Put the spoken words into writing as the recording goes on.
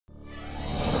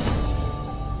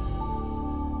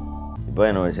இப்போ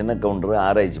என்னோட சின்ன கவுண்டர்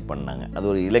ஆராய்ச்சி பண்ணாங்க. அது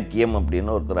ஒரு இலக்கியம்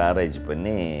அப்படின்னு ஒருத்தர் ஆராய்ச்சி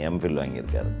பண்ணி எம்ஃபில்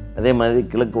வாங்கியிருக்காரு. அதே மாதிரி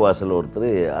கிழக்கு வாசல் ஒருத்தர்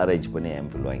ஆராய்ச்சி பண்ணி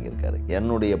எம்ஃபில் வாங்கியிருக்காரு.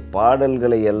 என்னுடைய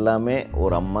பாடல்களை எல்லாமே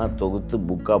ஒரு அம்மா தொகுத்து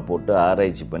புக்காக போட்டு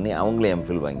ஆராய்ச்சி பண்ணி அவங்களே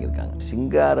எம்ஃபில் வாங்கியிருக்காங்க.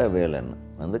 சிங்காரவேலன்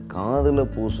வந்து காதில்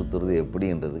பூ சுற்றுறது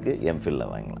எப்படின்றதுக்கு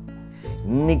எம்ஃபில்ல வாங்கலாம்.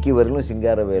 இன்னைக்கு வரையிலும்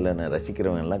சிங்காரவேலனை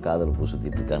ரசிக்கிறவங்க எல்லாம் காதல் பூ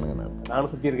சுற்றிட்டு இருக்கானுங்க.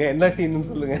 நானும் சுற்றியிருக்கேன். என்ன சீன்னு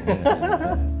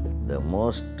சொல்லுங்கள். The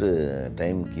most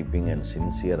time keeping and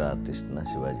sincere ஆர்டிஸ்ட்னா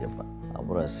Sivaji அப்பா.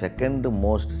 அப்புறம் செகண்ட்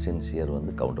மோஸ்ட் சின்சியர்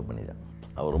வந்து கவுண்டமணி தான்.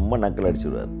 அவர் ரொம்ப நக்கல்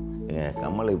அடிச்சுடுவார்.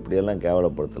 கமலை இப்படியெல்லாம்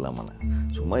கேவலப்படுத்தலாமாண்ணே,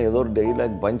 சும்மா ஏதோ ஒரு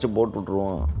டைலாக் பஞ்சை போட்டு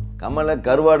விட்ருவோம். கமலை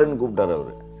கருவாடுன்னு கூப்பிட்டார்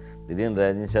அவர். திடீர்னு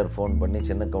ரஜினி சார் ஃபோன் பண்ணி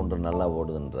சின்ன கவுண்டர் நல்லா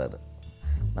ஓடுதுன்றாரு.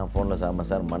 நான் ஃபோனில்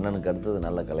சார் மன்னனுக்கு அடுத்தது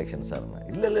நல்ல கலெக்ஷன் சார்.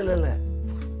 இல்லை இல்லை இல்லை இல்லை,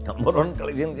 நம்பர் 1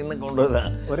 கலெக்ஷன் சின்ன கவுண்டர்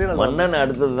தான், மன்னன்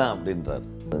அடுத்தது தான் அப்படின்றார்.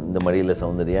 இந்த மடியில்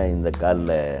சௌந்தர்யா, இந்த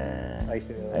காலில்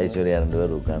ஐஸ்வர்யா 2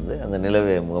 பேர் உட்காந்து அந்த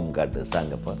நிலவே முகம் காட்டு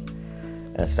சாங்கப்போ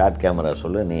ஸ்டார்ட் கேமரா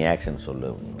சொல்லு, நீ ஆக்ஷன் சொல்லு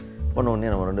பண்ண உடனே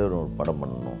நம்ம 2 பேரும் ஒரு படம்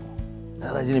பண்ணணும்,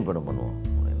 ரஜினி படம் பண்ணுவோம்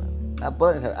அப்படின்னா.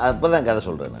 அப்போ தான் கதை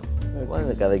சொல்கிறேன் நான்.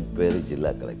 இந்த கதைக்கு பேர்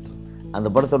ஜில்லா கலெக்டர். அந்த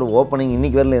படத்தோட ஓப்பனிங்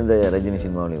இன்றைக்கி வரல, எந்த ரஜினி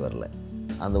சினிமாவிலையும் வரல.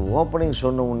 அந்த ஓப்பனிங்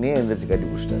சொன்ன உடனே எந்திரிச்சு கட்டி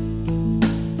பிடிச்சிட்டார்.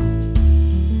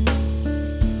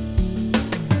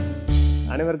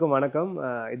 அனைவருக்கும் வணக்கம்.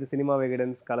 இது சினிமா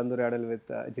விகடன்ஸ் கலந்துரையாடல்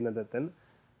வித் ஜின்னா.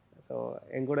 ஸோ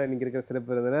என் கூட இன்றைக்கி இருக்கிற சிறப்பு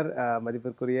விருந்தினர்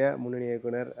மதிப்பிற்குரிய முன்னணி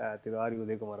இயக்குனர் திரு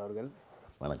உதயகுமார் அவர்கள்.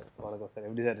 வணக்கம். வணக்கம் சார்,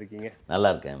 எப்படி சார் இருக்கீங்க? நல்லா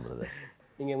இருக்கேன் பிரதர்.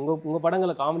 நீங்கள் உங்கள்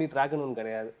படங்களில் காமெடி ட்ராக்குன்னு ஒன்று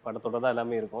கிடையாது, படத்தோட தான்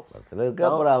எல்லாமே இருக்கும்.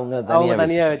 அப்புறம் அவங்க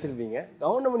தனியாக வச்சுருப்பீங்க.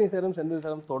 கவுண்டமணி சாரும் செந்தில்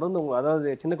சாரும் தொடர்ந்து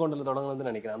அதாவது சின்ன கவுண்டரில் தொடங்குனது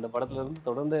நினைக்கிறேன். அந்த படத்துலேருந்து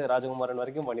தொடர்ந்து ராஜகுமாரன்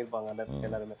வரைக்கும் பண்ணியிருப்பாங்க அந்த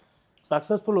எல்லாருமே.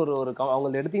 சக்ஸஸ்ஃபுல் ஒரு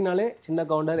அவங்க எடுத்தீங்கனாலே சின்ன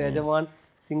கவுண்டர், எஜமான்,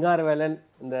 சிங்காரவேலன்,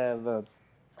 இந்த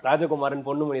ராஜகுமாரன்,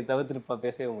 பொண்ணுமணி தவிர்த்து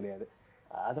பேசவே முடியாது.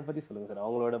 அதை பற்றி சொல்லுங்கள் சார்,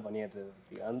 அவங்களோட பணியாற்றுறது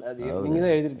பற்றி. அது நீங்கள்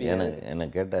தான் எழுதிருப்பீங்க. என்னை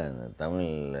கேட்டால் தமிழ்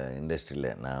இண்டஸ்ட்ரியில்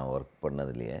நான் work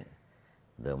பண்ணதுலேயே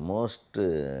the most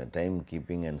time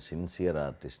keeping and sincere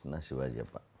ஆர்டிஸ்ட்னா Sivaji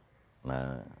அப்பா.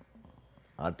 நான்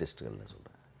ஆர்டிஸ்ட்டுகளில்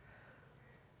சொல்கிறேன்.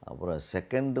 அப்புறம்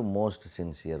செகண்ட் மோஸ்ட்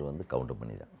சின்சியர் வந்து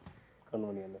கவுண்டமணி தான்.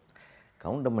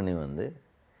 கவுண்டமணி வந்து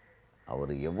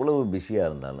அவர் எவ்வளவு பிஸியாக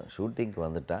இருந்தாலும் ஷூட்டிங்க்கு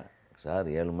வந்துட்டால் சார்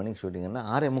 7 மணிக்கு ஷூட்டிங்கன்னா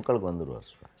 6:45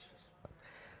 வந்துடுவார்.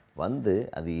 வந்து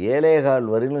அது 7:15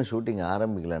 வரையிலும் ஷூட்டிங்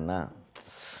ஆரம்பிக்கலைன்னா,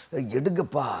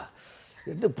 எடுங்கப்பா,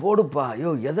 எடுத்து போடுப்பா,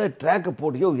 எதை ட்ராக்கை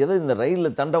போட்டு, எதை இந்த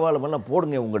ரயிலில் தண்டவாளமெல்லாம்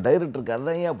போடுங்க, உங்கள் டைரக்டருக்கு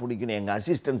அதான் ஏன் பிடிக்கணும், எங்கள்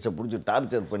அசிஸ்டன்ஸை பிடிச்சி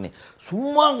டார்ச்சர் பண்ணி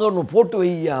சும்மா அங்கே ஒன்று போட்டு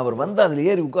வையா, அவர் வந்து அதில்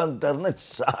ஏறி உட்காந்துட்டாருன்னா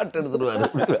ஷார்ட் எடுத்துடுவார்.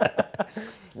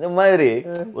 இந்த மாதிரி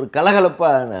ஒரு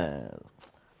கலகலப்பான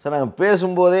சார். நாங்கள்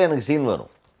பேசும்போதே எனக்கு சீன்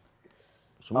வரும்.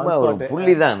 சும்மா ஒரு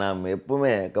புள்ளி தான். நான்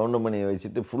எப்போவுமே கவுண்டமணியை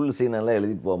வச்சுட்டு ஃபுல் சீனெல்லாம்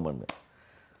எழுதிட்டு போக மாட்டேன்.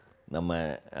 நம்ம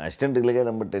அசிஸ்டண்ட்டுகளுக்கே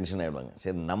ரொம்ப டென்ஷன் ஆகிடுவாங்க.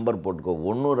 சரி நம்பர் போட்டுக்கோ,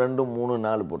 1 2 3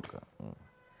 4 போட்டுக்கோ,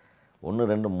 1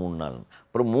 2 3 4,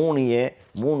 அப்புறம் 3A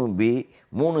 3B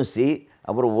 3C,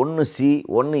 அப்புறம் 1C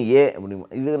 1A அப்படி.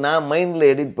 இது நான் மைண்டில்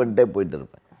எடிட் பண்ணிட்டே போயிட்டு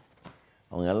இருப்பேன்.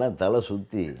 அவங்க எல்லாம் தலை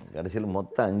சுற்றி கடைசியில்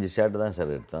மொத்தம் 5 ஷாட்டு தான்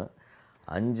சார் எடுத்தோம்.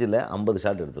 5ல் 50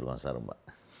 ஷாட் எடுத்துருவான் சார். ரொம்ப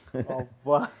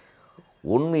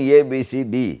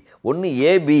 1ABCD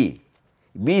 1AB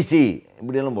BC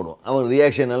இப்படியெல்லாம் போடுவோம். அவன்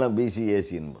ரியாக்ஷன் எல்லாம்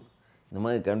BCACன்னு போடும். இந்த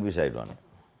மாதிரி கன்ஃபியூஸ் ஆகிடுவாங்க.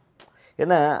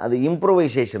 ஏன்னா அது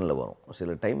இம்ப்ரூவைசேஷனில் வரும்.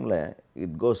 சில டைமில்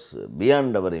it goes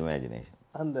beyond our imagination.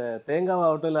 அந்த தேங்காய்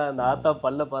ஆகட்டும், அந்த ஆத்தா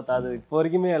பல்ல பார்த்தா அது இப்போ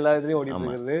வரைக்குமே எல்லா இதுலேயும்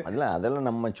ஓடிட்டு. அதெல்லாம்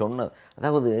நம்ம சொன்னது.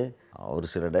 அதாவது அவர்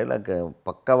சில டைலாக்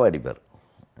பக்காவாக அடிப்பார்.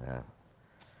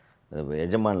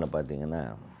 எஜமானில் பார்த்தீங்கன்னா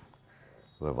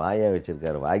இப்போ வாயாக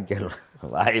வச்சுருக்காரு,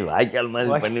 வாய்க்கால்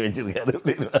மாதிரி பண்ணி வச்சுருக்காரு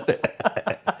அப்படின்னு.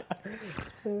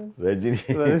 ரஜினி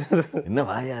என்ன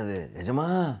வாயாது எஜமா,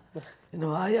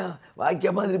 என்ன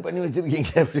வாய்க்கா மாதிரி பண்ணி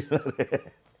வச்சுருக்கீங்க அப்படின்னு.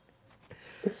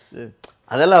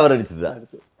 அதெல்லாம் அவர் அடிச்சது தான்.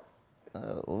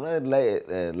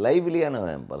 லைவ்லியான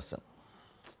பர்சன்.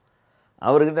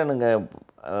 அவர்கிட்ட எனக்கு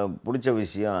பிடிச்ச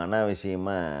விஷயம்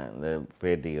அனாவசியமாக இந்த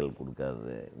பேட்டிகள்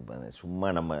கொடுக்காது. இப்போ சும்மா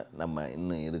நம்ம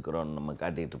இன்னும் இருக்கிறோன்னு நம்ம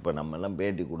காட்டிகிட்டு இருப்போம். நம்ம எல்லாம்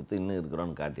பேட்டி கொடுத்து இன்னும்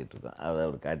இருக்கிறோன்னு காட்டிகிட்ருக்கோம். அதை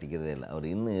அவர் காட்டிக்கிறதே இல்லை. அவர்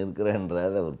இன்னும்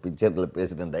இருக்கிறேன்றதை அவர் பிக்சரில்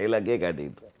பேசுகிற டைலாக்கே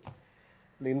காட்டிக்கிட்டு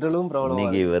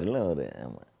இன்றைக்கி வரல அவர்.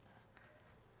 ஆமாம்.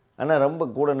 ஆனால் ரொம்ப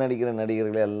கூட நடிக்கிற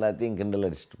நடிகர்களை எல்லாத்தையும் கிண்டல்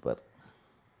அடிச்சுட்டு இருப்பார்.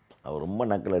 அவர் ரொம்ப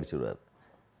நக்கல் அடிச்சுடுவார்.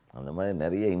 அந்த மாதிரி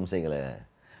நிறைய இம்சைகளை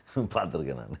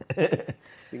பார்த்துருக்கேன் நான்.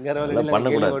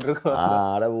 பண்ணக்கூடாது.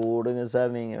 ஆட விடுங்க சார்,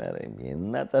 நீங்கள் வேறு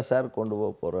என்னத்தான் சார் கொண்டு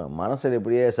போக போகிறோம், மனசில்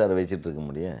எப்படியே சார் வச்சிட்ருக்க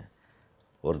முடியும்.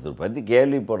 ஒருத்தர் பற்றி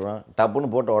கேள்விப்படுறோம், டப்புன்னு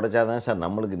போட்டு உடைச்சாதான் சார்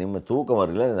நம்மளுக்கு தூக்கம்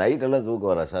வரல, நைட்டெல்லாம்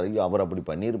தூக்கம் வரா சார். ஐயோ அவர் அப்படி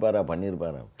பண்ணியிருப்பாரா,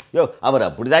 ஐயோ அவர்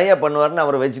அப்படி தான் பண்ணுவார்னு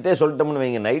அவரை வச்சுட்டே சொல்லிட்டோம்னு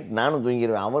வைங்க, நைட் நானும்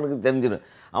தூங்கிடுவேன். அவனுக்கு தெரிஞ்சிடும்.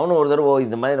 அவனும் ஒரு தடவை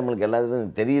இந்த மாதிரி நம்மளுக்கு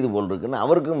எல்லாத்துக்கும் தெரியுது போல் இருக்குன்னு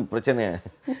அவருக்கும் பிரச்சனை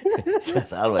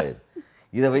சால்வ் ஆயிடும்.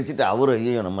 இதை வச்சுட்டு அவர்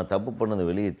ஐயோ நம்ம தப்பு பண்ணது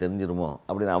வெளியே தெரிஞ்சிருமோ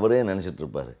அப்படின்னு அவரே நினச்சிட்டு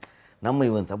இருப்பார். நம்ம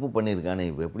இவன் தப்பு பண்ணியிருக்கானே,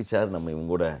 இப்போ எப்படி சார் நம்ம இவங்க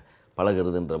கூட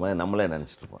பழகிறதுன்ற மாதிரி நம்மளே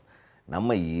நினச்சிட்டு இருப்போம்.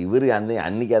 நம்ம இவர்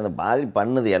அன்றைக்கி அந்த மாதிரி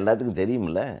பண்ணது எல்லாத்துக்கும்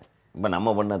தெரியுமில்ல, இப்போ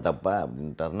நம்ம பண்ண தப்பா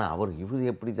அப்படின்ட்டாருன்னா இவர்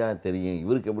எப்படி தான் தெரியும்,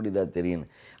 இவருக்கு எப்படி தான் தெரியும்,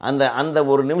 அந்த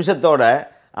ஒரு நிமிஷத்தோட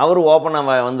அவர்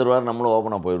ஓப்பனாக வந்துடுவார், நம்மளும்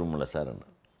ஓப்பனாக போயிடுவோம்ல சார்.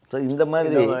 ஸோ இந்த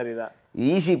மாதிரி தான்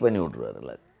ஈஸி பண்ணி விட்ருவார்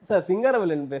எல்லாத்தையும். சார்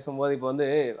சிங்காரவேலன் பேசும்போது இப்போ வந்து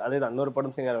அதே தான் இன்னொரு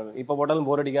படம் சிங்காரவேலன், இப்போ போட்டாலும்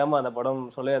போர் அடிக்காமல் அந்த படம்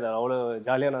சொல்லவே அது அவ்வளோ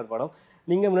ஜாலியான ஒரு படம்.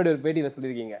 நீங்கள் முன்னாடி ஒரு பேட்டியில்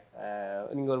சொல்லியிருக்கீங்க,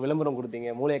 நீங்கள் ஒரு விளம்பரம் கொடுத்தீங்க,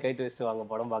 மூளையை கைட்டு வச்சுட்டு வாங்க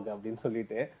படம் பார்க்க அப்படின்னு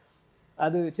சொல்லிட்டு.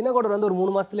 அது சின்ன கவுண்டர் வந்து ஒரு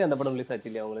 3 மாதத்துலேயே அந்த படம் ரிலீஸ் ஆச்சு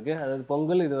இல்லையா உங்களுக்கு? அதாவது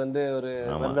பொங்கல், இது வந்து ஒரு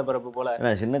வருட பரப்பு போல்.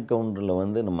 ஏன்னா சின்ன கவுண்டரில்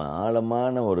வந்து நம்ம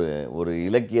ஆழமான ஒரு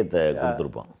இலக்கியத்தை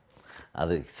கொடுத்துருப்போம்.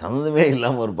 அது சம்மந்தமே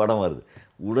இல்லாமல் ஒரு படம் வருது,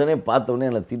 உடனே பார்த்தோன்னே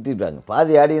என்னை திட்டாங்க,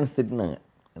 பாதி ஆடியன்ஸ் திட்டினாங்க.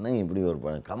 ஏன்னா இப்படி ஒரு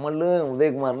படம், கமலும்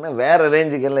உதயகுமார்னா வேறு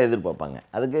ரேஞ்சுக்கெல்லாம் எதிர்பார்ப்பாங்க.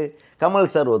 அதுக்கு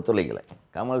கமல் சார் ஒத்துழைக்கலை.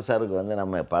 கமல் சாருக்கு வந்து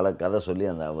நம்ம பல கதை சொல்லி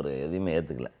அவர் எதையுமே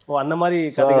ஏற்றுக்கல. அந்த மாதிரி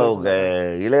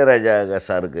இளையராஜா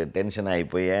சாருக்கு டென்ஷன் ஆகி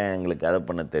போய் ஏன் எங்களுக்கு கதை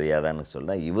பண்ண தெரியாதான்னு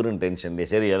சொன்னால் இவரும் டென்ஷன்லேயே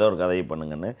சரி ஏதோ ஒரு கதையை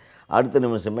பண்ணுங்கன்னு அடுத்த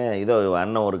நிமிஷமே இதோ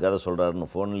அண்ணன் ஒரு கதை சொல்கிறாருன்னு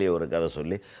ஃபோன்லேயே ஒரு கதை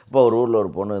சொல்லி, இப்போ ஒரு ஊரில்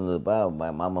ஒரு பொண்ணு இருந்ததுப்பா,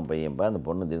 மாமா பையன்ப்பா, அந்த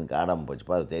பொண்ணு திடீர்னு காடாமல்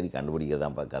போச்சுப்பா, அதை தேடி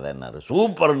கண்டுபிடிக்கிறதான்ப்பா கதைன்னாரு.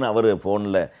 சூப்பர்னு அவர்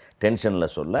ஃபோனில்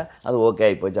டென்ஷனில் சொல்ல அது ஓகே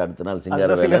ஆகி போச்சு. அடுத்த நாள்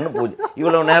சிங்காரவேலன்னு பூஜை.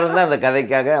 இவ்வளோ நேரம் தான் அந்த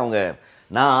கதைக்காக அவங்க.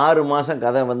 நான் 6 மாதம்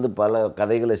கதை வந்து பல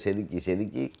கதைகளை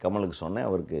செதுக்கி கமலுக்கு சொன்னேன்.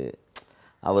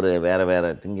 அவர் வேறு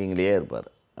திங்கிங்லேயே இருப்பார்.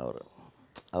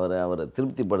 அவரை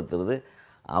திருப்திப்படுத்துறது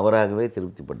அவராகவே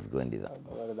திருப்திப்படுத்திக்க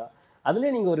வேண்டியதான்.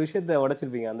 அதுலேயே நீங்கள் ஒரு விஷயத்தை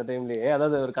உடைச்சிருப்பீங்க அந்த டைம்லேயே.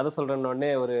 அதாவது ஒரு கதை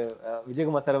சொல்கிறேன்னொடனே ஒரு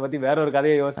விஜயகுமார் சாரை பற்றி வேற ஒரு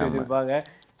கதையை யோசிச்சு வச்சுருப்பாங்க.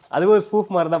 அது ஒரு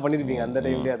ஸ்பூஃப் மாதிரி தான் பண்ணியிருப்பீங்க அந்த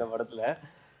டைம்லேயே அந்த படத்தில்.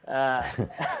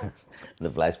 இந்த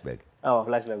ஃப்ளாஷ்பேக்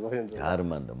ஃப்ளாஷ்பேக்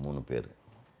யாருமா அந்த 3 பேர்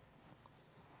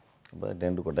இப்போ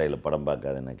டென்ட் கொட்டாயில் படம்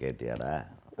பார்க்காத என்ன கேட்டியாடா,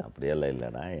 அப்படியெல்லாம்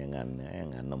இல்லைடா,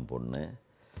 எங்கள் அண்ணன் பொண்ணு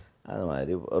அது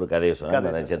மாதிரி ஒரு கதையை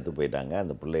சொன்னால் செத்து போயிட்டாங்க,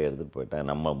 அந்த பிள்ளைய எடுத்துகிட்டு போயிட்டாங்க,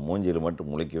 நம்ம மூஞ்சியில் மட்டும்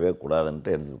முழிக்கவே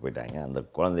கூடாதுன்ட்டு எடுத்துகிட்டு போயிட்டாங்க, அந்த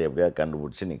குழந்தைய எப்படியாவது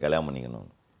கண்டுபிடிச்சி நீ கல்யாணம் பண்ணிக்கணும்.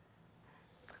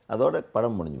 அதோட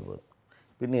படம் முடிஞ்சு போகுது.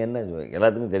 பின்ன என்ன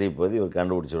எல்லாத்துக்கும் தெரிய போகுது, இவர்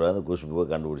கண்டுபிடிச்சிடுவார், அந்த குஷ்புவை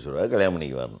கண்டுபிடிச்சிடுவார், கல்யாணம்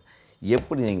பண்ணிக்குவார்.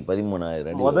 எப்படி நீங்கள் 13,000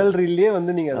 அடி முதல் ரீல்லே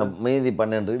வந்து நீங்கள் மீதி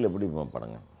 12 ரீல் எப்படி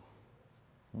படங்க?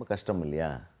 ரொம்ப கஷ்டம்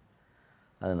இல்லையா?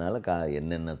 அதனால்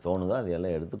என்னென்ன தோணுதோ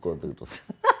அதையெல்லாம் எடுத்து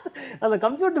கோத்துக்கிட்டு அந்த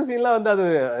கம்ப்யூட்டர் சீன்லாம் வந்து அது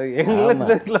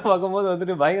எங்களை பார்க்கும்போது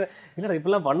வந்துட்டு பயங்கர இல்லை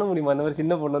இப்படிலாம் பண்ண முடியுமா, அந்த மாதிரி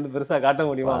சின்ன பொண்ணு வந்து பெருசாக காட்ட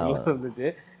முடியுமா அப்படிலாம் இருந்துச்சு.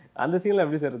 அந்த சீன்லாம்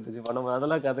எப்படி சார் இருந்துச்சு பண்ணும்போது?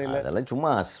 அதெல்லாம் கதையில் அதெல்லாம்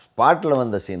சும்மா ஸ்பாட்டில்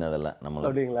வந்த சீன் அதெல்லாம் நம்ம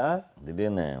அப்படிங்களா?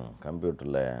 திடீர்னு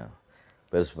கம்ப்யூட்டரில்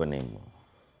பெருசு பண்ணி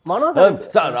மனோ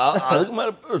சார் அதுக்கு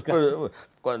மேலே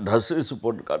ட்ரெஸ்ஸு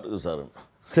போட்டு காட்டுது சார்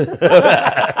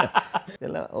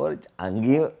எல்லாம் ஒரு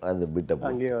அங்கேயும் அந்த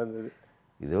பிட்டப் அங்கேயும் வந்தது.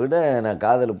 இதை விட நான்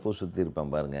காதலை பூ சுற்றி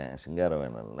இருப்பேன் பாருங்கள்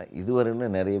சிங்காரவேலனில்.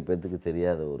 இதுவரையிலும் நிறைய பேர்த்துக்கு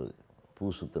தெரியாத ஒரு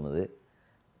பூ சுற்றுனது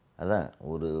அதான்.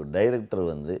 ஒரு டைரக்டர்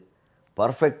வந்து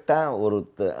பர்ஃபெக்டாக ஒரு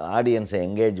ஆடியன்ஸை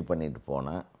என்கேஜ் பண்ணிட்டு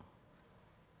போனால்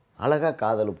அழகாக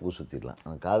காதலை பூ சுற்றிடலாம்.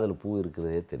 அந்த காதல் பூ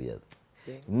இருக்கிறதே தெரியாது.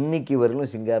 இன்னைக்கு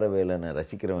வரையிலும் சிங்காரவேலனை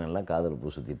ரசிக்கிறவங்கெல்லாம் காதல் பூ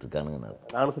சுற்றிட்டு இருக்கானுங்க.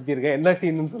 நானும் சுற்றியிருக்கேன். என்ன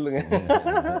சீன்னு சொல்லுங்கள்.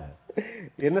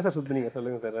 என்ன சார் சுற்றுனீங்க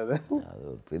சொல்லுங்கள் சார். அது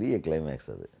ஒரு பெரிய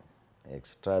கிளைமேக்ஸ், அது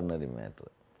எக்ஸ்ட்ராடினரி மேட்ரு.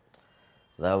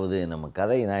 அதாவது நம்ம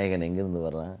கதை நாயகன் எங்கேருந்து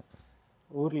வர்றான்?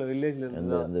 ஊரில்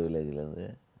வில்லேஜ்லேருந்து. எந்த வில்லேஜ்லேருந்து?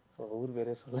 ஊர்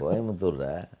பேரே சொல்ல.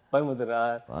 கோயம்புத்தூரா?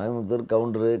 கோயம்புத்தூர்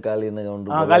கவுண்டரு காளியான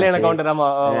கவுண்டர்.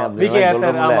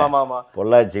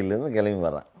 பொள்ளாச்சியிலேருந்து கிளம்பி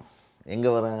வரான்.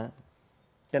 எங்கே வரான்?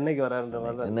 சென்னைக்கு வரான்ற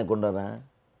மாதிரி. என்ன கொண்டு வரான்?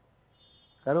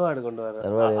 கருவாடு கொண்டு வர.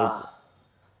 கருவாடு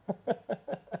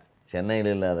சென்னையில்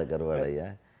இல்லாத கருவாடு ஐயா,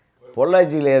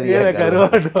 பொள்ளாச்சியில்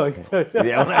கருவாடு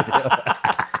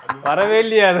வரவே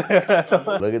இல்லையா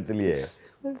உலகத்திலேயே?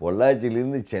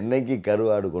 பொள்ளாச்சியிலேருந்து சென்னைக்கு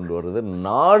கருவாடு கொண்டு வர்றது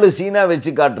 4 சீனாக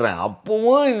வச்சு காட்டுறேன்.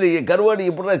 அப்பவும் இந்த கருவாடு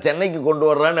எப்படின்னா சென்னைக்கு கொண்டு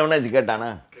வர்றான்னு எவனாச்சு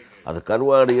கேட்டானா? அது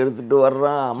கருவாடு எடுத்துகிட்டு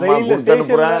வர்றான், அம்மா கொடுத்து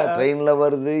அனுப்புகிறான், ட்ரெயினில்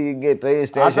வருது, இங்கே ட்ரெயின்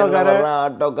ஸ்டேஷனில் வர்றான்,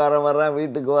 ஆட்டோக்காரன் வர்றான்,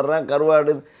 வீட்டுக்கு வர்றான்,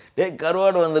 கருவாடு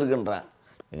கருவாடு வந்திருக்குன்றான்.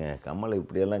 ஏங்க கமலை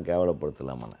இப்படியெல்லாம்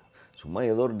கேவலப்படுத்தலாமாண்ணே? சும்மா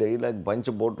ஏதோ ஒரு டெய்லாக்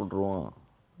பஞ்சு போட்டு விட்ருவோம்.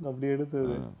 அப்படி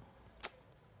எடுத்தது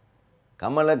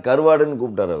கமலை கருவாடுன்னு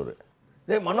கூப்பிட்டார் அவர்.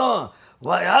 மனோ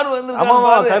யார் வந்து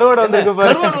கருவாடு வந்து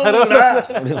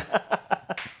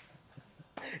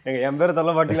என் பேரை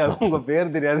சொல்ல மாட்டீங்களா, உங்க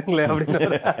பேர் தெரியாதுங்களே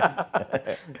அப்படின்னு.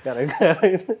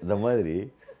 இந்த மாதிரி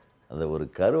அந்த ஒரு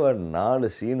கருவாடு 4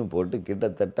 சீனு போட்டு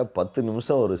கிட்டத்தட்ட 10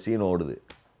 நிமிஷம் ஒரு சீன் ஓடுது.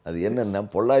 அது என்னென்னா,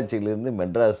 பொள்ளாச்சியிலேருந்து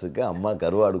மெட்ராஸுக்கு அம்மா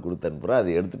கருவாடு கொடுத்து அனுப்புகிறா,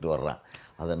 அதை எடுத்துகிட்டு வர்றான்.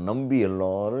 அதை நம்பி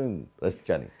எல்லோரும்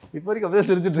ரசிச்சானே. இப்போ வரைக்கும் அப்படியே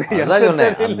தெரிஞ்சுட்டு இருக்கேன். அதான்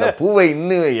சொன்னேன், அந்த பூவை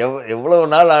இன்னும் எவ்வளவு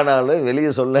நாள் ஆனாலும்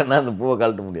வெளியே சொல்லலைன்னா அந்த பூவை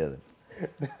கழட்ட முடியாது.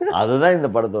 அதுதான் இந்த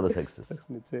படத்தோட சக்ஸஸ்.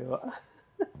 நிச்சயமா.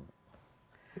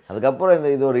 அதுக்கப்புறம்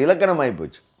இது ஒரு இலக்கணமாகி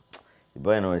போச்சு. இப்போ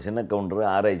என்னோட சின்ன கவுண்டர்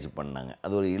ஆராய்ச்சி பண்ணாங்க.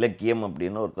 அது ஒரு இலக்கியம்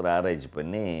அப்படின்னு ஒருத்தர் ஆராய்ச்சி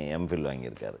பண்ணி எம்ஃபில்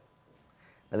வாங்கியிருக்காரு.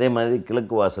 அதே மாதிரி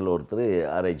கிழக்கு வாசல் ஒருத்தர்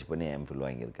ஆராய்ச்சி பண்ணி எம்ஃபில்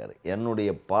வாங்கியிருக்காரு. என்னுடைய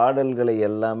பாடல்களை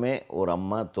எல்லாமே ஒரு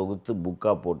அம்மா தொகுத்து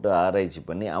புக்காக போட்டு ஆராய்ச்சி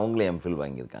பண்ணி அவங்களே எம்ஃபில்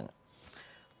வாங்கியிருக்காங்க.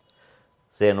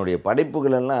 ஸோ என்னுடைய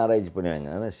படைப்புகளெல்லாம் ஆராய்ச்சி பண்ணி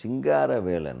வாங்கினாங்க.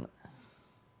 சிங்காரவேலன்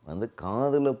வந்து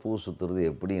காதில் பூ சுற்றுறது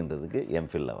எப்படின்றதுக்கு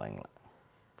எம்ஃபில்ல வாங்கலாம்.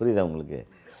 புரியுதா உங்களுக்கு?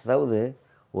 அதாவது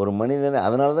ஒரு மனிதன்,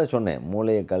 அதனால தான் சொன்னேன்,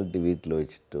 மூளையை கழட்டி வீட்டில்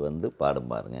வச்சுட்டு வந்து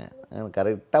பாடும் பாருங்க.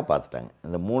 கரெக்டாக பார்த்துட்டாங்க.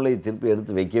 இந்த மூளையை திருப்பி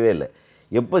எடுத்து வைக்கவே இல்லை.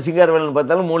 எப்போ சிங்காரவேலன்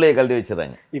பார்த்தாலும் மூளையை கழட்டி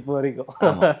வச்சுறாங்க இப்போ வரைக்கும்.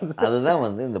 அதுதான்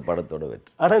வந்து இந்த படத்தோட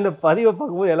வெற்றி. ஆனால் இந்த பதிவை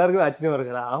பார்க்கும்போது எல்லாருக்குமே ஆச்சரியம்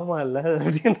இருக்குறா. ஆமாம் இல்லை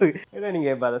அப்படின்றது. ஏன்னா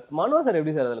நீங்கள் இப்போ அதை மனோ சார்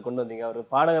எப்படி சார் அதில் கொண்டு வந்தீங்க?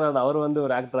 அவர் பாடகராக, அவர் வந்து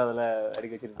ஒரு ஆக்டர் அதில்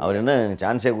அடிக்க வச்சிருக்காரு. அவர் என்ன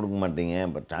சான்ஸே கொடுக்க மாட்டீங்க,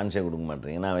 இப்போ சான்ஸே கொடுக்க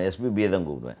மாட்டீங்க. நான் எஸ்பிபியை தான்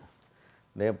கூப்பிடுவேன்.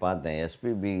 அப்படியே பார்த்தேன்,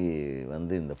 எஸ்பிபி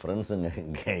வந்து இந்த ஃப்ரெண்ட்ஸுங்க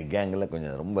கேங்கில்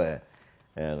கொஞ்சம் ரொம்ப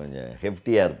கொஞ்சம்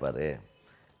ஹெஃப்டியாக இருப்பார்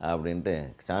அப்படின்ட்டு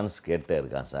சான்ஸ் கேட்டே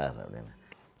இருக்கான் சார் அப்படின்னு.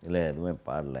 இல்லை எதுவுமே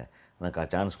பாடலை, எனக்கு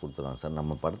சான்ஸ் கொடுத்துருவான் சார்,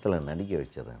 நம்ம படத்தில் நடிக்க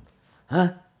வச்சிடறேன்.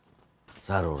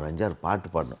 சார் ஒரு 5-6 பாட்டு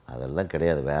பாடணும். அதெல்லாம்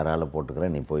கிடையாது, வேற ஆளை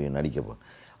போட்டுக்கிறேன், நீ போய் நடிக்க போ.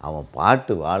 அவன்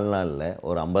பாட்டு வாழ்நாளில்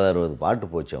ஒரு 50-60 பாட்டு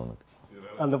போச்சு அவனுக்கு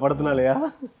அந்த படத்தினாலையா.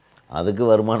 அதுக்கு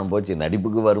வருமானம் போச்சு,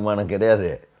 நடிப்புக்கு வருமானம்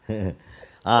கிடையாது.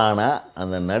 ஆனால்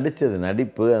அந்த நடித்தது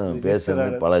நடிப்பு, அவன்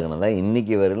பேசுகிறது பழகினது தான்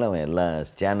இன்றைக்கி வரையில் அவன் எல்லா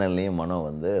சேனல்லையும் மனோ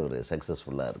வந்து ஒரு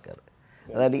சக்ஸஸ்ஃபுல்லாக இருக்கார்.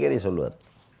 அதை அடிக்கடி சொல்லுவார்.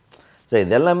 ஸோ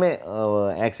இதெல்லாமே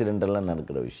ஆக்சிடென்டெல்லாம்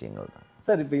நடக்கிற விஷயங்கள் தான்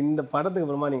சார். இப்போ இந்த படத்துக்கு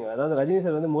அப்புறமா நீங்கள், அதாவது ரஜினி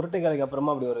சார் வந்து முரட்டை காலைக்கு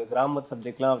அப்புறமா அப்படி ஒரு கிராம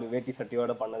சப்ஜெக்ட்லாம் அப்படி வேட்டி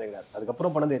சட்டியோட பண்ணதே கிடையாது.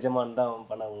 அதுக்கப்புறம் பண்ணது எஜமான் தான்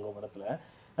பண்ணாங்க உங்கள் படத்தில்.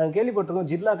 நாங்கள் கேள்விப்பட்டிருக்கோம்,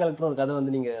 ஜில்லா கலெக்டர் ஒரு கதை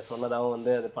வந்து நீங்கள் சொன்னதாகவும்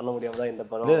வந்து அது பண்ண முடியாமல் தான் இந்த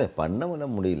படம். இல்லை பண்ண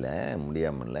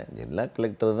முடியாமல் இல்லை. ஜில்லா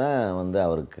கலெக்டர் தான் வந்து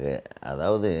அவருக்கு,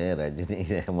 அதாவது ரஜினி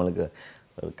நம்மளுக்கு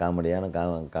ஒரு காமெடியான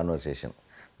கான்வர்சேஷன்.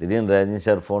 திடீர்னு ரஜினி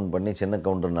சார் ஃபோன் பண்ணி சின்ன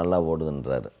கவுண்டர் நல்லா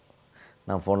ஓடுதுன்றாரு.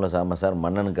 நான் ஃபோனில் சாம சார்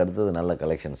மன்னனுக்கு அடுத்தது நல்ல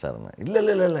கலெக்ஷன் சார்னு. இல்லை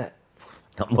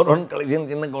நம்பர் 1 கலெக்ஷன்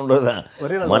சின்ன கவுண்டர் தான்,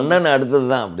 மன்னன் அடுத்தது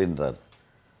தான் அப்படின்றார்.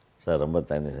 சார் ரொம்ப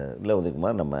தேங்க்யூ சார். இல்லை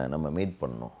உதயகுமார், நம்ம மீட்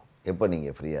பண்ணணும், எப்போ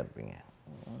நீங்கள் ஃப்ரீயாக இருப்பீங்க?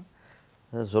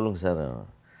 சொல்லுங்கள் சார்,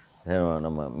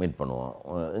 நம்ம மீட் பண்ணுவோம்,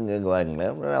 இங்கே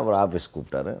வாங்கிங்களேன். அவர் ஆஃபீஸ்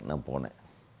கூப்பிட்டாரு, நான் போனேன்.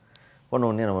 போன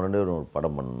உடனே நம்ம 2 பேரும் ஒரு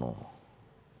படம் பண்ணணும்,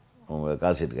 உங்கள்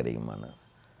கால் ஷீட் கிடைக்குமான்னு.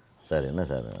 சார் என்ன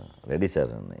சார், ரெடி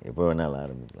சார், எப்போ வேணாலும்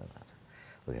ஆரம்பிக்கலாம் சார்.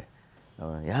 ஓகே,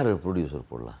 யார் ப்ரொடியூசர்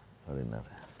போடலாம்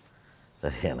அப்படின்னாரு.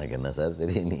 சார் எனக்கு என்ன சார்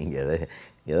தெரியும், நீங்கள்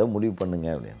ஏதோ முடிவு பண்ணுங்க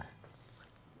அப்படின்னு.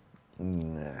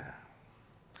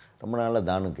 ரொம்ப நாளாக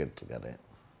தானு கேட்டிருக்காரு.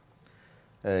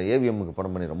 ஏவிஎம்முக்கு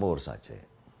படம் பண்ணி ரொம்ப வருஷம் ஆச்சு.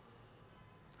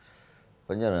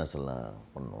 பஞ்சாராசெல்லாம்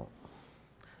பண்ணோம்.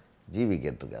 ஜிவி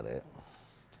கேட்டிருக்காரு.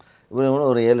 இவங்க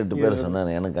ஒரு 7-8 பேர்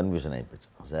சொன்னார். எனக்கு கன்ஃபியூஷன் ஆகிப்போச்சு.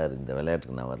 சார் இந்த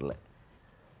விளையாட்டுக்கு நான் வரல,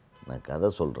 நான்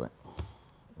கதை சொல்கிறேன்,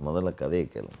 முதல்ல கதையை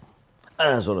கேளுங்க.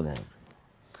 சொல்லுங்கள்.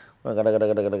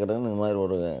 கடன்னு இந்த மாதிரி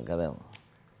ஒரு கதை.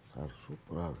 சார்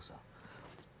சூப்பராக இருக்குது சார்,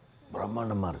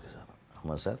 பிரம்மாண்டமாக இருக்குது சார்.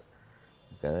 ஆமாம் சார்,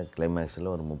 கதை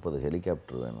கிளைமேக்ஸில் ஒரு 30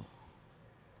 ஹெலிகாப்டர் வேணும்.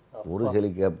 ஒரு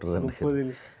ஹெலிகாப்டர்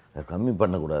கம்மி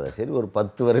பண்ணக்கூடாது. சரி ஒரு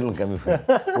 10 வரையிலும் கம்மி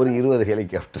பண்ண, ஒரு 20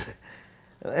 ஹெலிகாப்டர்.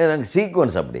 எனக்கு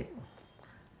சீக்வன்ஸ் அப்படி.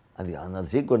 அது அந்த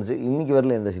சீக்வன்ஸு இன்றைக்கி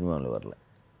வரல, எந்த சினிமாவிலையும் வரல.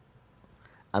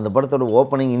 அந்த படத்தோட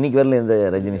ஓப்பனிங் இன்றைக்கி வரல, எந்த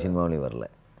ரஜினி சினிமாவிலையும் வரல.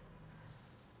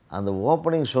 அந்த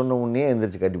ஓப்பனிங் சொன்ன உடனே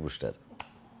எந்திரிச்சு கட்டி பிடிச்சிட்டார்.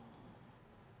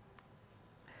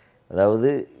 அதாவது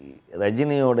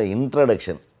ரஜினியோட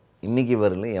இன்ட்ரடக்ஷன் இன்றைக்கி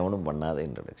வரல எவனும் பண்ணாத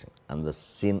இன்ட்ரடக்ஷன். அந்த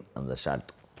சீன், அந்த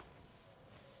ஷாட்,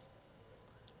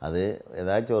 அது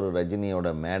ஏதாச்சும் ஒரு ரஜினியோட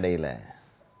மேடையில்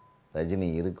ரஜினி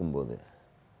இருக்கும்போது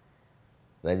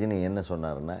ரஜினி என்ன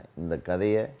சொன்னார்னா, இந்த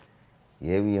கதையை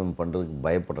ஏவிஎம் பண்ணுறதுக்கு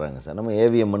பயப்படுறாங்க சார். நம்ம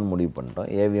ஏவிஎம்னு முடிவு பண்ணிட்டோம்,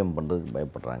 ஏவிஎம் பண்ணுறதுக்கு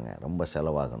பயப்படுறாங்க, ரொம்ப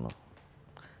செலவாகணும்,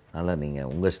 அதனால் நீங்கள்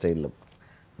உங்கள் ஸ்டைலில்.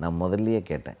 நான் முதல்லையே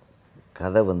கேட்டேன்,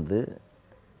 கதை வந்து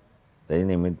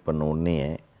ரஜினி மீட் பண்ண உடனே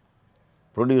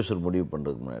ப்ரொடியூசர் முடிவு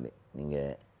பண்ணுறதுக்கு முன்னாடி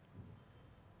நீங்கள்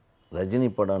ரஜினி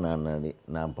படம்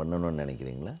நான் பண்ணணும்னு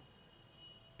நினைக்கிறீங்களா,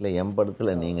 இல்லை என்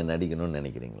படத்தில் நீங்கள் நடிக்கணும்னு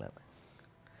நினைக்கிறீங்களா?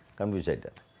 கன்ஃபியூஸ்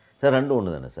ஆகிட்டார். சார் 2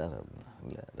 ஒன்று தானே சார் அப்படின்னா.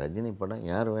 இல்லை, ரஜினி படம்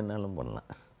யார் வேணாலும்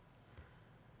பண்ணலாம்,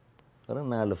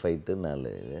 அப்புறம் 4 ஃபைட்டு,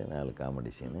 4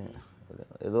 காமெடி சீனு,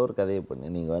 ஏதோ ஒரு கதையை பண்ணி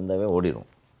நீங்கள் வந்தாவே ஓடிடும்.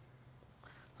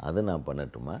 அது நான்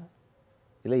பண்ணட்டுமா,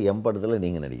 இல்லை என் படத்தில்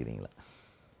நீங்கள் நடிக்கிறீங்களா?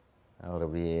 அவர்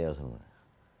அப்படியே யோசனை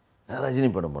ரஜினி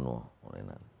படம் பண்ணுவோம்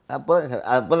அப்படின்னு.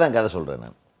 அப்போ தான் கதை சொல்கிறேன்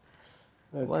நான்.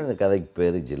 அப்போ அந்த கதைக்கு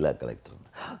பேர் ஜில்லா கலெக்டர்.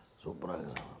 சூப்பராக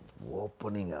இருக்கு சார்,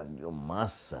 ஓப்பனிங் ஐயோ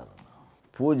மாஸ் சார்.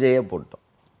 பூஜையே போட்டோம்,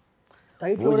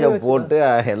 பூஜை போட்டு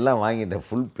எல்லாம் வாங்கிட்டேன்,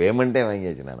 ஃபுல் பேமெண்ட்டே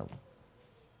வாங்கியாச்சு. நான்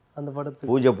அந்த படத்துக்கு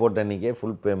பூஜை போட்ட அன்றைக்கே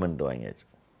ஃபுல் பேமெண்ட் வாங்கியாச்சு.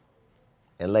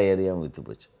 எல்லா ஏரியாவும் விற்று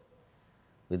போச்சு.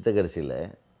 விற்ற கடைசியில்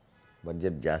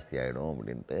பட்ஜெட் ஜாஸ்தி ஆகிடும்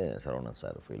அப்படின்ட்டு சரவணன்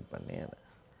சார் ஃபீல் பண்ணி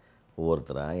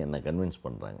ஒவ்வொருத்தராக என்னை கன்வின்ஸ்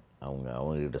பண்ணுறாங்க.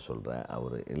 அவங்கக்கிட்ட சொல்கிறேன்,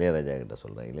 அவர் இளையராஜா கிட்ட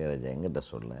சொல்கிறேன், இளையராஜா எங்கிட்ட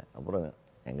சொல்ல, அப்புறம்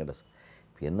எங்கிட்ட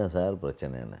இப்போ என்ன சார்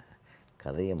பிரச்சனை, என்ன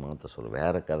கதையை மாற்ற சொல்ல,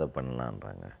 வேறு கதை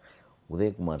பண்ணலான்றாங்க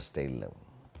உதயகுமார் ஸ்டைலில்.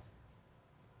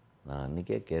 நான்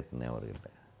அன்றைக்கே கேட்டேனே அவர்கிட்ட.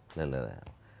 இல்லை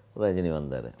ரஜினி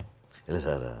வந்தார், இல்லை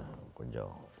சார்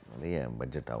கொஞ்சம் நிறைய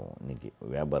பட்ஜெட் ஆகும் இன்றைக்கி,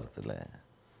 வியாபாரத்தில்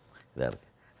இதாக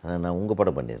இருக்குது, ஆனால் நான் உங்கள்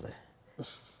படம் பண்ணிடுறேன்,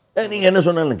 நீங்கள் என்ன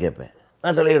சொன்னாலும் கேட்பேன்,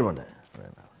 நான் சொல்லிட மாட்டேன்.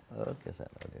 ஓகே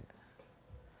சார் அப்படின்ட்டு.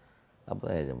 அப்போ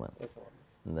தான் எஜமான்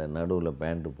இந்த நடுவில்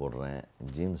பேண்ட்டு போடுறேன்,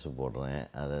 ஜீன்ஸு போடுறேன்,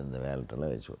 அதை இந்த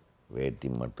வேலட்டெல்லாம் வச்சு வேட்டி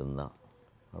மட்டும்தான்.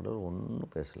 நடுவில்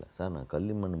ஒன்றும் பேசலை சார், நான்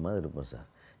களிமண் மாதிரி இருப்பேன் சார்,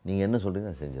 நீங்கள் என்ன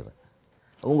சொல்கிறீங்க நான் செஞ்சிடறேன்,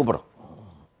 உங்கள் படம்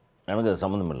எனக்கு அது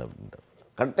சம்மந்தம் இல்லை அப்படின்ட்டு.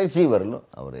 கடைசி வரலும்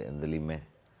அவர் எந்தலையுமே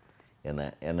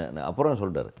என்ன அப்புறம்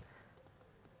சொல்லிட்டார்,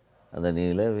 அந்த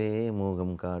நிலவே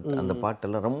மூகம் காட்டு அந்த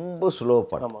பாட்டெல்லாம் ரொம்ப ஸ்லோ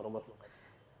பாட்டு.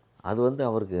 அது வந்து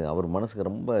அவருக்கு அவர் மனசுக்கு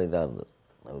ரொம்ப இதாக இருந்தது.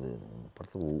 அது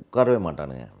படத்துக்கு உட்காரவே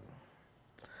மாட்டானுங்க.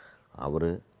 அவர்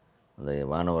அந்த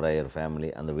வானவராயர் ஃபேமிலி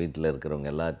அந்த வீட்டில் இருக்கிறவங்க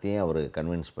எல்லாத்தையும் அவர்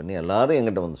கன்வின்ஸ் பண்ணி எல்லோரும்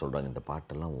எங்கிட்ட வந்து சொல்கிறாங்க, இந்த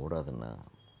பாட்டெல்லாம் ஓடாதுன்னா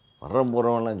வர்ற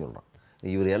போகிறவங்களாம் சொல்கிறான்.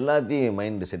 இவர் எல்லாத்தையும்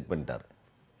மைண்டு செட் பண்ணிட்டார்.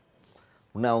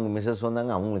 இன்னும் அவங்க மிஸ்ஸஸ்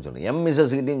வந்தாங்க, அவங்களும் சொல்கிறாங்க,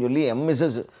 மிஸ்ஸஸ்கிட்டையும் சொல்லி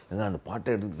மிஸ்ஸஸ் எங்க அந்த பாட்டை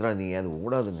எடுத்துறாதீங்க, அது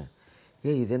ஓடாதுங்க.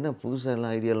 இது என்ன புதுசாக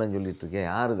எல்லாம் ஐடியாலாம் சொல்லிகிட்டு இருக்கேன்,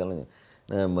 யார் இதெல்லாம்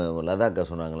லதாக்கா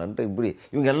சொன்னாங்களான்ட்டு இப்படி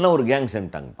இவங்க எல்லாம் ஒரு கேங்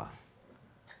சென்ட்டாங்கப்பா.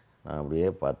 நான் அப்படியே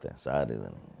பார்த்தேன், சார் இது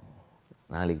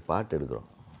நாளைக்கு பாட்டு எடுக்கிறோம்,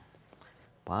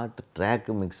 பாட்டு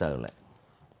ட்ராக்கு மிக்ஸ் ஆகலை,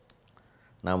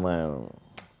 நம்ம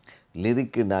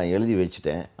லிரிக்கு நான் எழுதி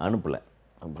வச்சுட்டேன், அனுப்பலை.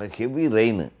 ஹெவி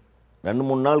ரெயின்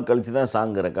 2-3 நாள் கழித்து தான்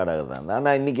சாங்கு ரெக்கார்ட் ஆகிறது.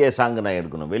 ஆனால் இன்றைக்கே சாங்கு நான்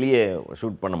எடுக்கணும், வெளியே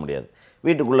ஷூட் பண்ண முடியாது,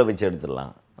 வீட்டுக்குள்ளே வச்சு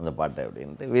எடுத்துடலாம் அந்த பாட்டை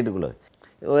அப்படின்ட்டு வீட்டுக்குள்ளே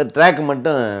ஒரு ட்ராக்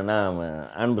மட்டும் நான்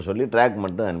அனுப்ப சொல்லி ட்ராக்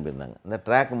மட்டும் அனுப்பியிருந்தாங்க. அந்த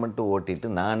ட்ராக் மட்டும் ஓட்டிட்டு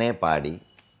நானே பாடி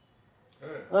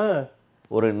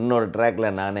இன்னொரு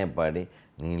ட்ராக்கில் நானே பாடி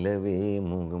நிலவே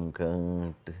முகம்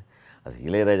காட்டு, அது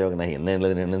இளையராஜாவுக்கு நான் என்ன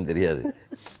எழுதுனேன்னு தெரியாது.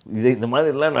 இந்த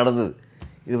மாதிரிலாம் நடந்தது.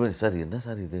 இது சார் என்ன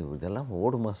சார் இதெல்லாம்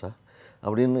ஓடுமா சார்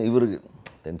அப்படின்னு இவருக்கு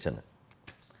டென்ஷனு.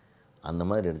 அந்த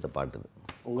மாதிரி எடுத்த பாட்டுது.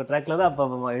 உங்கள் ட்ராக்ல தான்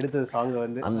அப்போ எடுத்தது சாங்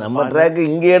வந்து நம்ம ட்ராக்கு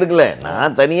இங்கே எடுக்கல,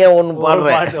 நான் தனியாக ஒன்று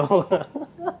பாடுறேன்.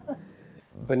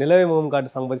 இப்போ நிலவே முகம்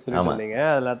காட்டு சாங் பற்றி சொல்லியிருந்தீங்க,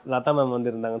 அதில் லதா மேம் வந்து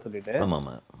இருந்தாங்கன்னு சொல்லிட்டு. ஆமாம்,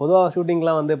 பொதுவாக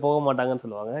ஷூட்டிங்லாம் வந்து போக மாட்டாங்கன்னு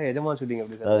சொல்லுவாங்க. எஜமான் ஷூட்டிங்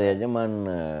எப்படி சார்? அதாவது எஜமான்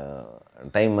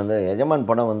டைம் வந்து எஜமான்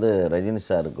படம் வந்து ரஜினி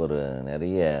சாருக்கு ஒரு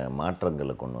நிறைய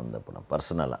மாற்றங்களை கொண்டு வந்த படம்.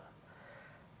 பர்சனலாக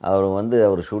அவர் வந்து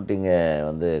அவர் ஷூட்டிங்கை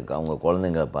வந்து அவங்க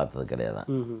குழந்தைங்கள பார்த்தது கிடையாது.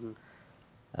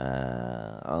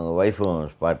 அவங்க ஒய்ஃபும்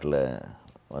ஸ்பாட்டில்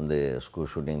வந்து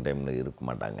ஷூட்டிங் டைமில் இருக்க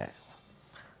மாட்டாங்க.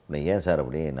 அப்படி ஏன் சார்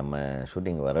அப்படி நம்ம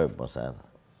ஷூட்டிங் வர வைப்போம் சார்,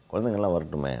 குழந்தைங்கள்லாம்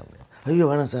வரட்டுமே அப்படி. ஐயோ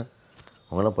வேணாம் சார்,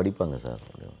 அவங்களாம் படிப்பாங்க சார்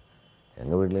அப்படின்னு.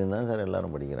 எங்கள் வீட்லேயும் தான் சார்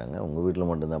எல்லோரும் படிக்கிறாங்க, உங்கள் வீட்டில்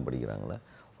மட்டும்தான் படிக்கிறாங்களே,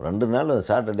 2 நாள்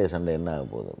சாட்டர்டே சண்டே என்ன ஆக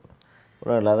போகுது.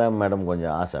 அப்புறம் லதா மேடம்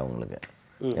கொஞ்சம் ஆசை அவங்களுக்கு,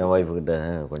 என் ஒய்ஃபுக்கிட்ட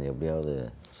கொஞ்சம் எப்படியாவது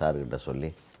சார்கிட்ட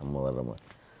சொல்லி நம்ம வர்றோம்.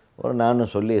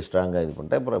 நானும் சொல்லி ஸ்ட்ராங்காக இது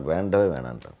பண்ணிட்டேன். அப்புறம் வேண்டவே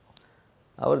வேணான்ட்டேன்.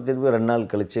 அவர் திருப்பி 2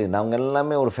 நாள் கழித்து நாங்கள்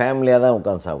எல்லாமே ஒரு ஃபேமிலியாக தான்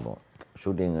உட்காந்து சாப்பிடுவோம்.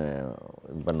 ஷூட்டிங்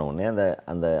இது பண்ண உடனே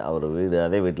அந்த அவர் வீடு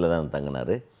அதே வீட்டில் தான்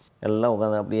தங்கினார். எல்லாம்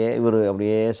உட்காந்து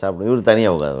அப்படியே சாப்பிடுவோம். இவர்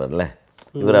தனியாக உட்காந்துவார்ல,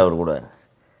 அவர் கூட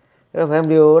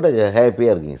ஃபேமிலியோடு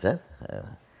ஹாப்பியாக இருக்கீங்க சார்.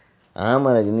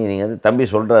 ஆமாம் ரஜினி, நீங்கள் வந்து தம்பி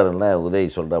சொல்கிறாருல்ல,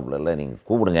 உதய் சொல்கிறாப்புல, நீங்கள்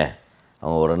கூப்பிடுங்க,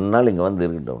 அவங்க ஒரு 2 நாள் இங்கே வந்து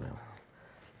இருக்கட்டும் அப்படின்னு.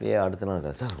 அப்படியே அடுத்த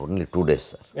நாள் சார் ஒன்லி 2 days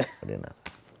சார் அப்படின்னா.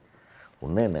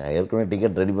 உடனே நான் ஏற்கனவே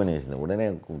டிக்கெட் ரெடி பண்ணி வச்சுருந்தேன். உடனே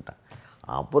கூப்பிட்டேன்.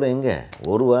 அப்புறம் எங்கே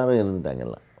 1 வாரம் இருந்துட்டாங்க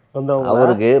எல்லாம்.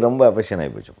 அவருக்கு ரொம்ப அஃபெக்ஷன்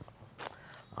ஆகி போச்சு.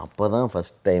 அப்போ தான்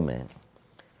ஃபஸ்ட் டைமு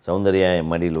சௌந்தர்யா என்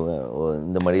மடியில்,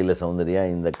 இந்த மடியில் சௌந்தர்யா,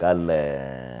 இந்த காலில்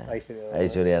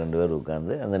ஐஸ்வர்யா 2 பேர்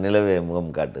உட்காந்து அந்த நிலவே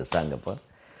முகம் காட்டு சாங்கப்போ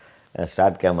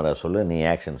ஸ்டார்ட் கேமரா சொல்லு, நீ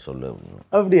ஆக்ஷன் சொல்லு அப்படின்னு.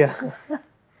 அப்படியா?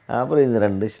 அப்புறம் இந்த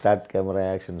 2 ஸ்டார்ட் கேமரா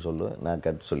ஆக்ஷன் சொல்லு, நான்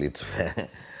கட் சொல்லிட்டுருப்பேன்.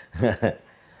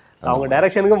 அவங்க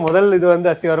டைரக்ஷனுக்கு முதல் இது வந்து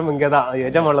அஸ்திவாரம் இங்கே தான்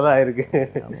எஜமானில் தான் ஆயிருக்கு.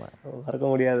 மறக்க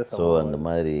முடியாது. ஸோ அந்த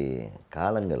மாதிரி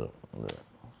காலங்கள்.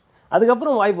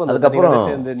 அதுக்கப்புறம் வாய்ப்பு வந்து அதுக்கப்புறம்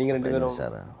நீங்கள் 2 பேரும்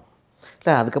சார்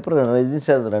இல்லை, அதுக்கப்புறம் ரஜினி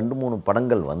சார் 2-3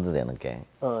 படங்கள் வந்தது எனக்கு.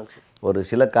 ஒரு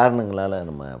சில காரணங்களால்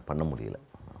நம்ம பண்ண முடியல.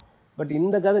 பட்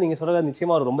இந்த கதை நீங்கள் சொல்கிறது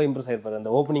நிச்சயமாக அவர் ரொம்ப இம்ப்ரெஸ் ஆயிருப்பாரு. அந்த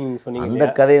ஓப்பனிங் சொன்னீங்க அந்த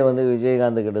கதையை வந்து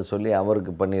விஜயகாந்த் கிட்ட சொல்லி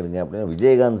அவருக்கு பண்ணிடுங்க அப்படின்னா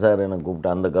விஜயகாந்த் சார் என்னை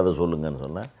கூப்பிட்டு அந்த கதை சொல்லுங்கன்னு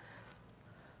சொன்னேன்.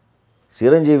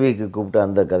 சிரஞ்சீவிக்கு கூப்பிட்டு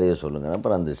அந்த கதையை சொல்லுங்கள்,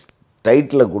 அப்புறம் அந்த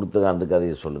டைட்டில் கொடுத்து அந்த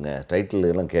கதையை சொல்லுங்கள். டைட்டில்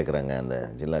எல்லாம் கேட்குறாங்க, அந்த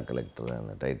ஜில்லா கலெக்டர்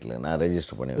அந்த டைட்டில் நான்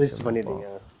ரெஜிஸ்டர் பண்ணிட்டீங்க.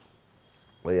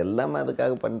 இப்போ எல்லாமே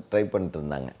அதுக்காக ட்ரை பண்ணிட்டு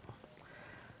இருந்தாங்க.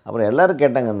 அப்புறம் எல்லோரும்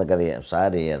கேட்டாங்க அந்த கதையை.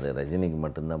 சாரி, அது ரஜினிக்கு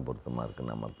மட்டும்தான் பொருத்தமாக இருக்குது,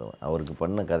 நான் மற்றவன் அவருக்கு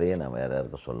பண்ண கதையை நான் வேறு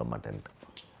யாருக்கும் சொல்ல மாட்டேன்ட்டு.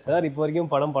 சார் இப்போ வரைக்கும்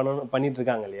படம் பண்ணிட்டு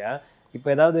இருக்காங்க இல்லையா? இப்போ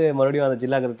ஏதாவது மறுபடியும் அந்த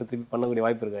ஜில்லா கலெக்டர் திருப்பி பண்ணக்கூடிய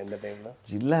வாய்ப்பு இருக்கா இந்த டைமில்?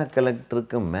 ஜில்லா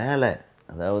கலெக்டருக்கு மேலே,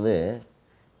 அதாவது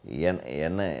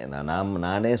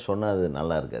நானே சொன்னால் அது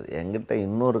நல்லா இருக்காது. என்கிட்ட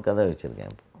இன்னொரு கதை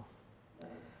வச்சுருக்கேன் இப்போ,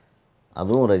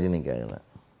 அதுவும் ரஜினிக்காக தான்.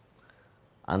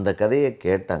 அந்த கதையை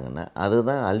கேட்டாங்கன்னா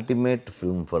அதுதான் அல்டிமேட்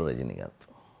ஃபிலிம் ஃபார் ரஜினிகாந்த்.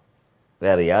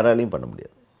 வேறு யாராலையும் பண்ண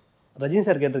முடியாது. ரஜினி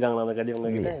சார் கேட்டிருக்காங்களா அந்த கதை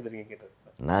உங்ககிட்ட? கேட்டது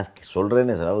நான்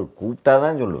சொல்கிறேன்னே சார், அவர் கூப்பிட்டா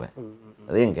தான் சொல்லுவேன்.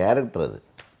 அது என் கேரக்டர் அது.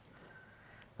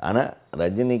 ஆனால்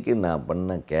ரஜினிக்கு நான்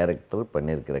பண்ண கேரக்டர்,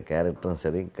 பண்ணியிருக்கிற கேரக்டரும்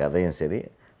சரி, கதையும் சரி,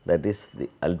 that is the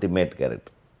ultimate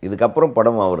character. இதுக்கப்புறம்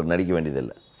படம் அவர் நடிக்க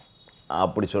வேண்டியதில்லை,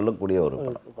 அப்படி சொல்லக்கூடிய ஒரு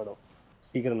படம்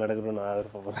சீக்கிரம் நடக்கணும்னு நான்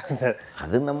விருப்பப்படுறேன் சார்.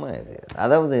 அது நம்ம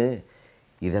அதாவது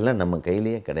இதெல்லாம் நம்ம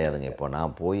கையிலேயே கிடையாதுங்க. இப்போ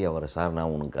நான் போய் அவரை சார்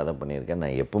நான் உனக்கு கதை பண்ணியிருக்கேன்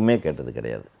நான் எப்பவுமே கேட்டது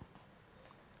கிடையாது.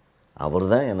 அவர்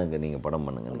தான் எனக்கு நீங்கள் படம்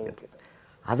பண்ணுங்கன்னு கேட்டேன்.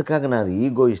 அதுக்காக நான் அது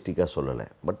ஈகோயிஸ்டிக்காக சொல்லலை.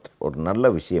 பட் ஒரு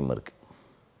நல்ல விஷயம் இருக்குது.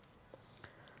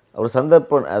 அவர்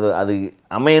சந்தர்ப்பம் அது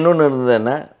அமையணும்னு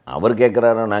இருந்ததுன்னா அவர்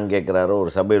கேட்குறாரோ நான் கேட்குறாரோ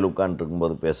ஒரு சபையில்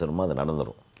உட்காந்துருக்கும்போது பேசணுமோ அது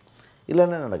நடந்துடும்,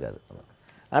 இல்லைன்னா நடக்காது.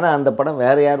 ஆனால் அந்த படம்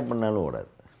வேறு யார் பண்ணாலும்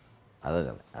ஓடாது.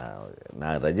 அதான்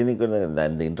நான் ரஜினிக்கு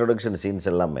இந்த இன்ட்ரொடக்ஷன்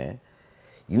சீன்ஸ் எல்லாமே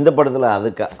இந்த படத்தில்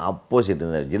அதுக்கு ஆப்போசிட்.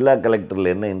 இந்த ஜில்லா கலெக்டரில்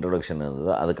என்ன இன்ட்ரொடக்ஷன்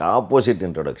இருந்ததோ அதுக்கு ஆப்போசிட்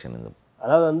இன்ட்ரொடக்ஷன் இந்த.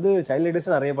 அதாவது வந்து சைல்ட் லேடிஸ்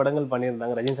நிறைய படங்கள்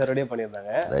பண்ணியிருந்தாங்க, ரஜினி சாரோடய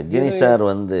பண்ணியிருந்தாங்க. ரஜினி சார்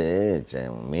வந்து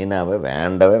மீனாவை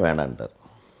வேண்டவே வேண்டான்ட்டார்.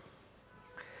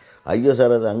 ஐயோ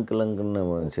சார் அது அங்கிள்னு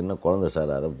சின்ன குழந்தை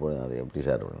சார், அது எப்படி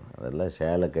சார் அதெல்லாம்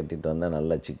சேலை கட்டிட்டு வந்தால்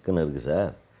நல்லா சிக்கன் இருக்குது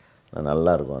சார்,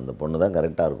 நல்லாயிருக்கும், அந்த பொண்ணு தான்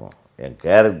கரெக்டாக இருக்கும், என்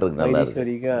கேரக்டருக்கு நல்லா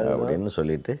இருக்கு அப்படின்னு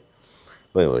சொல்லிவிட்டு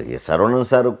இப்போ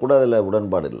சரவணன் சாருக்கு கூட அதில்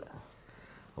உடன்பாடு இல்லை.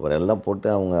 அப்புறம் எல்லாம் போட்டு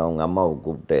அவங்க அம்மாவை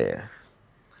கூப்பிட்டு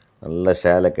நல்லா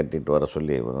சேலை கட்டிட்டு வர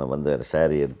சொல்லி வந்து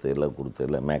சேரீ எடுத்து எல்லாம் கொடுத்து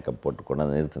எல்லாம் மேக்கப் போட்டு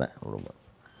கொண்டாந்து நிறுத்தினேன் ரொம்ப.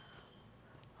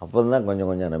 அப்போ தான்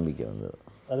கொஞ்சம் நம்பிக்கை வந்தது.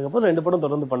 அதுக்கப்புறம் 2 படம்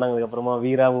தொடர்ந்து பண்ணாங்க. அதுக்கப்புறமா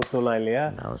வீரா முத்துலாம் இல்லையா?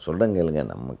 நான் சொல்கிறேன் கேளுங்க,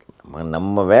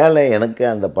 நம்ம வேலை எனக்கு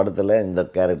அந்த படத்தில் இந்த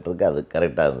கேரக்டருக்கு அது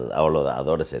கரெக்டாக இருந்தது, அவ்வளோதான்,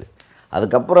 அதோட சரி.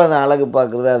 அதுக்கப்புறம் அதை அழகு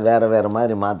பார்க்குறது, அது வேறு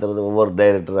மாதிரி மாற்றுறது, ஒவ்வொரு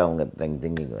டைரக்டரும் அவங்க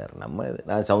திங்கிங் வேறு. நம்ம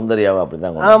நான் சௌந்தர்யாவை அப்படி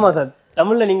தான். ஆமாம் சார்,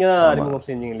 தமிழில் நீங்கள் தான் அறிமுகம்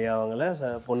செஞ்சீங்க இல்லையா அவங்கள?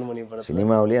 பொண்ணுமணி படம்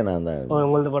சினிமாவிலேயே நான் தான்.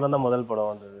 உங்களது படம் தான் முதல் படம்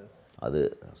வந்தது. அது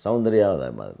சௌந்தர்யாவை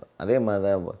தான். அதே மாதிரி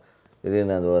தான்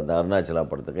திடீர்னு அந்த அருணாச்சலா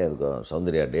படத்துக்கு அதுக்கு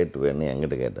சௌந்தர்யா டேட் வேணும்னு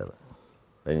என்கிட்ட கேட்டார்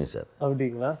ரஜினி சார்.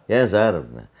 அப்படிங்களா? ஏன் சார்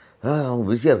அப்படின்னா, அவங்க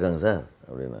பிஸியாக இருக்காங்க சார்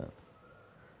அப்படின்னா.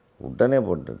 உடனே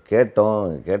போட்டு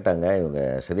கேட்டாங்க, இவங்க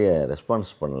சரியாக ரெஸ்பான்ஸ்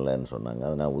பண்ணலைன்னு சொன்னாங்க.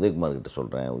 அதை நான் உதயகுமார்கிட்ட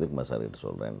சொல்கிறேன், உதயகுமார் சார்கிட்ட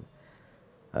சொல்கிறேன்,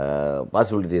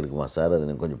 பாசிபிலிட்டி இருக்குமா சார், அது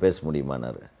நீங்கள் கொஞ்சம் பேச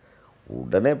முடியுமான்னாரு.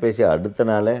 உடனே பேசி அடுத்த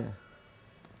நாளே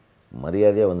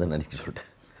மரியாதையாக வந்து நடிக்க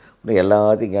சொல்லிட்டேன். இன்னும்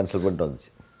எல்லாத்தையும் கேன்சல் பண்ணிட்டு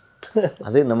வந்துச்சு.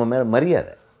 அது நம்ம மேலே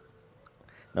மரியாதை,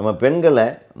 நம்ம பெண்களை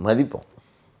மதிப்போம்,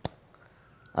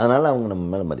 அதனால் அவங்க நம்ம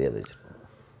மேலே மரியாதை வச்சுருக்கோம்.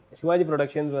 சிவாஜி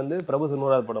ப்ரொடக்ஷன்ஸ் வந்து பிரபு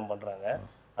 90வது படம் பண்ணுறாங்க.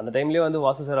 அந்த டைம்லேயே வந்து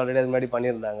வாசு சார் ஆல்ரெடி அது முன்னாடி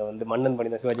பண்ணியிருந்தாங்க, வந்து மன்னன்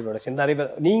பண்ணியிருந்த சிவாஜி ப்ரொடக்ஷன். நிறைய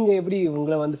பேர் நீங்கள் எப்படி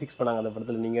உங்களை வந்து ஃபிக்ஸ் பண்ணாங்க அந்த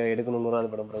படத்தில் நீங்கள் எடுக்கணும்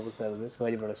 100வது படம் பிரபு சார்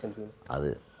சிவாஜி ப்ரொடக்ஷன்ஸு?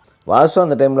 அது வாசு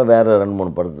அந்த டைமில் வேறு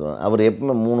 2-3 படத்து அவர்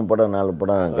எப்பவுமே 3 படம் 4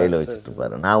 படம் கையில் வச்சுட்டு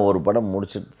இருப்பார். நான் ஒரு படம்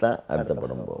முடிச்சுட்டு தான் அடுத்த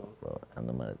படம் போவேன்,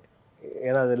 அந்த மாதிரி.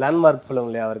 ஏன்னா அது லேண்ட்மார்க் ஃபிலிம்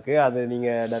இல்லையா அவருக்கு, அது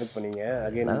நீங்கள் டைரக்ட் பண்ணீங்க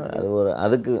அகைன். அது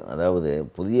அதுக்கு அதாவது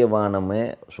புதிய வானமே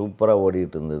சூப்பராக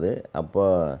ஓடிட்டு இருந்தது. அப்போ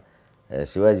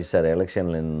சிவாஜி சார்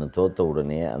எலெக்ஷனில் நின்று தோற்ற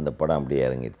உடனே அந்த படம் அப்படியே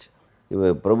இறங்கிடுச்சு.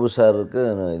 இப்போ பிரபு சாருக்கு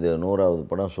இது 100வது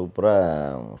படம்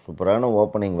சூப்பரான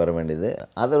ஓப்பனிங் வர வேண்டியது.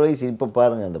 அதர்வைஸ் இப்போ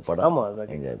பாருங்கள் அந்த படம். ஆமாம்,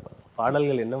 என்ஜாய் பண்ணுங்க.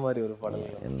 பாடல்கள் என்ன மாதிரி ஒரு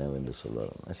பாடல்கள் என்னவென்று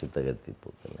சொல்லுவாங்க, சித்தகத்தி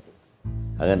பூக்கள்.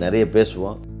 ஆக நிறைய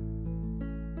பேசுவோம்.